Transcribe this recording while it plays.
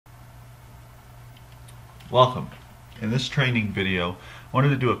Welcome. In this training video, I wanted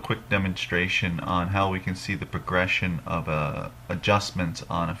to do a quick demonstration on how we can see the progression of adjustments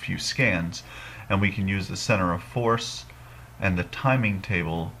on a few scans, and we can use the center of force and the timing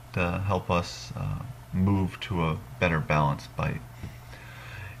table to help us move to a better balanced bite.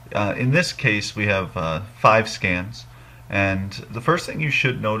 In this case, we have 5 scans, and the first thing you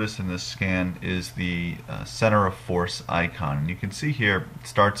should notice in this scan is the center of force icon. And you can see here it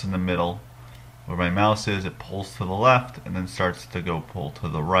starts in the middle where my mouse is, it pulls to the left and then starts to go pull to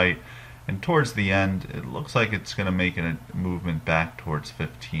the right, and towards the end it looks like it's going to make a movement back towards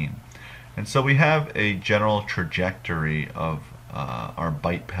 15. And so we have a general trajectory of our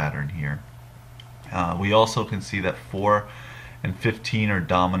bite pattern here. We also can see that 4 and 15 are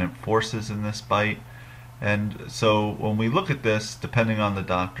dominant forces in this bite, and so when we look at this, depending on the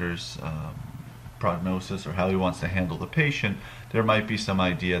doctor's prognosis or how he wants to handle the patient, there might be some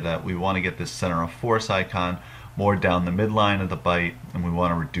idea that we want to get this center of force icon more down the midline of the bite, and we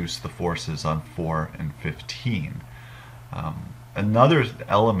want to reduce the forces on 4 and 15. Another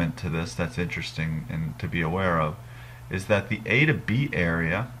element to this that's interesting and to be aware of is that the A to B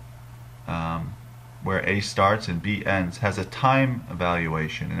area, where A starts and B ends, has a time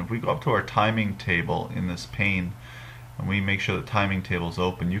evaluation. And if we go up to our timing table in this pane and we make sure the timing table is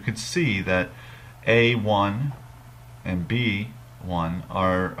open, you can see that A1 and B1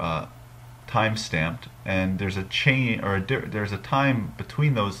 are time stamped, and there's a chain or there's a time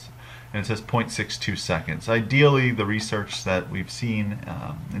between those, and it says 0.62 seconds. Ideally, the research that we've seen,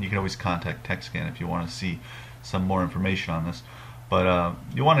 and you can always contact Tekscan if you want to see some more information on this, but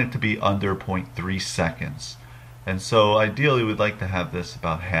you want it to be under 0.3 seconds. And so ideally we'd like to have this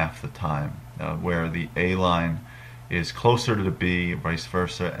about half the time, where the A line is closer to the B, vice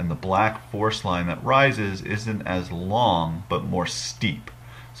versa, and the black force line that rises isn't as long but more steep.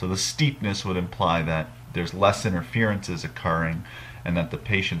 So the steepness would imply that there's less interferences occurring and that the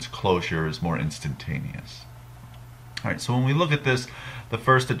patient's closure is more instantaneous. Alright, so when we look at this, the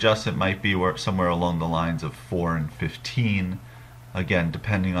first adjustment might be somewhere along the lines of 4 and 15, again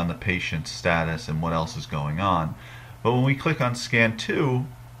depending on the patient's status and what else is going on. But when we click on scan 2,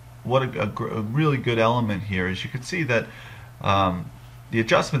 what a really good element here is you can see that the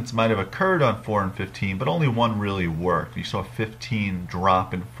adjustments might have occurred on 4 and 15, but only one really worked. You saw 15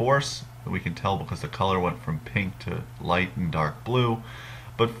 drop in force. We can tell because the color went from pink to light and dark blue,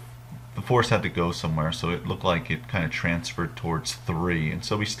 but the force had to go somewhere, so it looked like it kind of transferred towards 3. And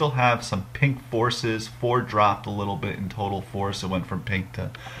so we still have some pink forces. 4 dropped a little bit in total force. It went from pink to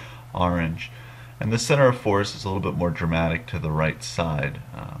orange. And the center of force is a little bit more dramatic to the right side.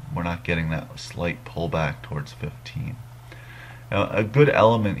 We're not getting that slight pullback towards 15. Now, a good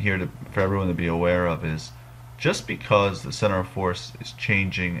element here for everyone to be aware of is just because the center of force is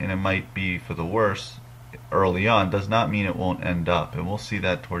changing, and it might be for the worse early on, does not mean it won't end up. And we'll see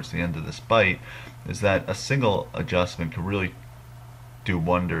that towards the end of this bite, is that a single adjustment can really do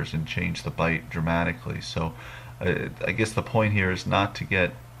wonders and change the bite dramatically. So I guess the point here is not to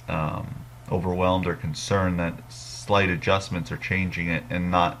get overwhelmed or concerned that slight adjustments are changing it and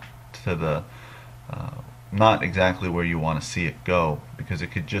not to the not exactly where you want to see it go, because it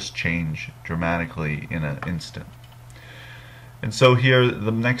could just change dramatically in an instant. And so here,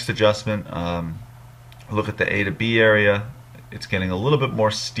 the next adjustment, look at the A to B area. It's getting a little bit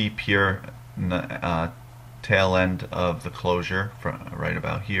more steep here in the tail end of the closure, from right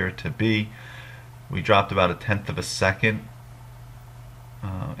about here to B. We dropped about 1/10 of a second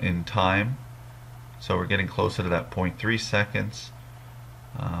in time, so we're getting closer to that 0.3 seconds.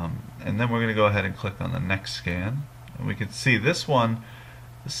 And then we're going to go ahead and click on the next scan, and we can see this one,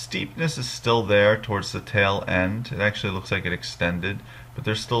 the steepness is still there towards the tail end. It actually looks like it extended, but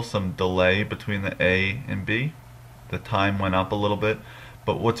there's still some delay between the A and B. The time went up a little bit,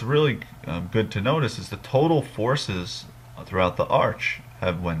 but what's really good to notice is the total forces throughout the arch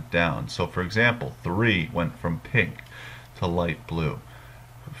have went down. So for example, 3 went from pink to light blue.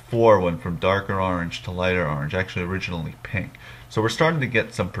 4 went from darker orange to lighter orange, actually originally pink. So we're starting to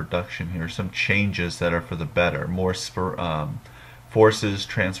get some production here, some changes that are for the better, more forces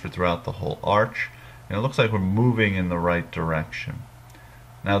transferred throughout the whole arch, and it looks like we're moving in the right direction.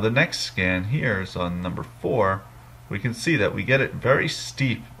 Now the next scan here is on number 4. We can see that we get it very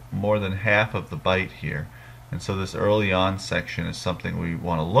steep, more than half of the bite here, and so this early on section is something we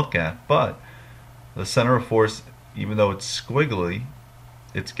want to look at, but the center of force, even though it's squiggly,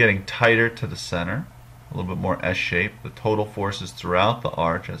 it's getting tighter to the center, a little bit more S-shaped. The total forces throughout the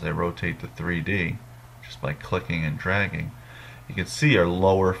arch, as I rotate to 3D, just by clicking and dragging, you can see are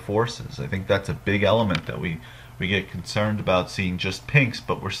lower forces. I think that's a big element that we get concerned about seeing just pinks,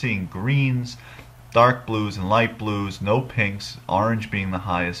 but we're seeing greens dark blues and light blues, no pinks, orange being the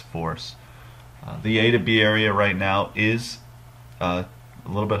highest force. The A to B area right now is a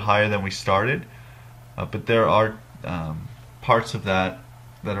little bit higher than we started, but there are parts of that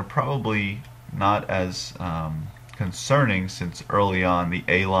are probably not as concerning, since early on the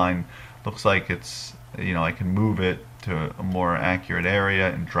A line looks like it's, I can move it to a more accurate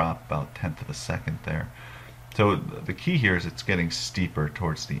area and drop about 1/10 of a second there. So the key here is it's getting steeper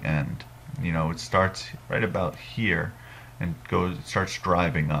towards the end. It starts right about here and it starts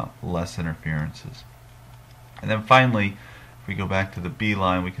driving up, less interferences. And then finally, if we go back to the B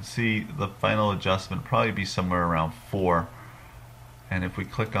line, we can see the final adjustment will probably be somewhere around 4. And if we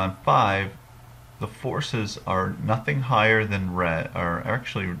click on 5, the forces are nothing higher than red, or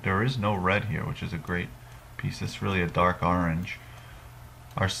actually there is no red here, which is a great piece. It's really a dark orange.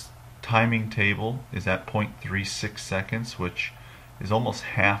 Our timing table is at 0.36 seconds, which is almost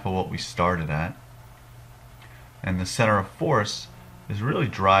half of what we started at. And the center of force is really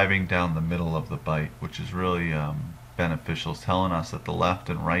driving down the middle of the bite, which is really beneficial. It's telling us that the left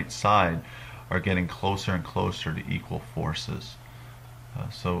and right side are getting closer and closer to equal forces.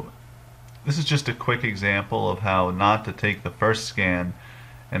 So this is just a quick example of how not to take the first scan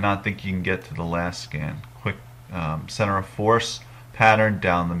and not think you can get to the last scan. Quick center of force pattern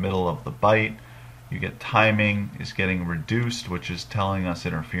down the middle of the bite. You get timing is getting reduced, which is telling us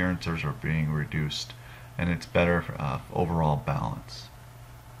interferences are being reduced, and it's better for overall balance.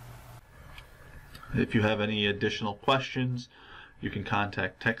 If you have any additional questions, you can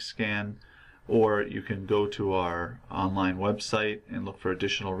contact Tekscan, or you can go to our online website and look for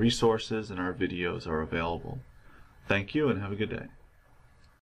additional resources, and our videos are available. Thank you and have a good day.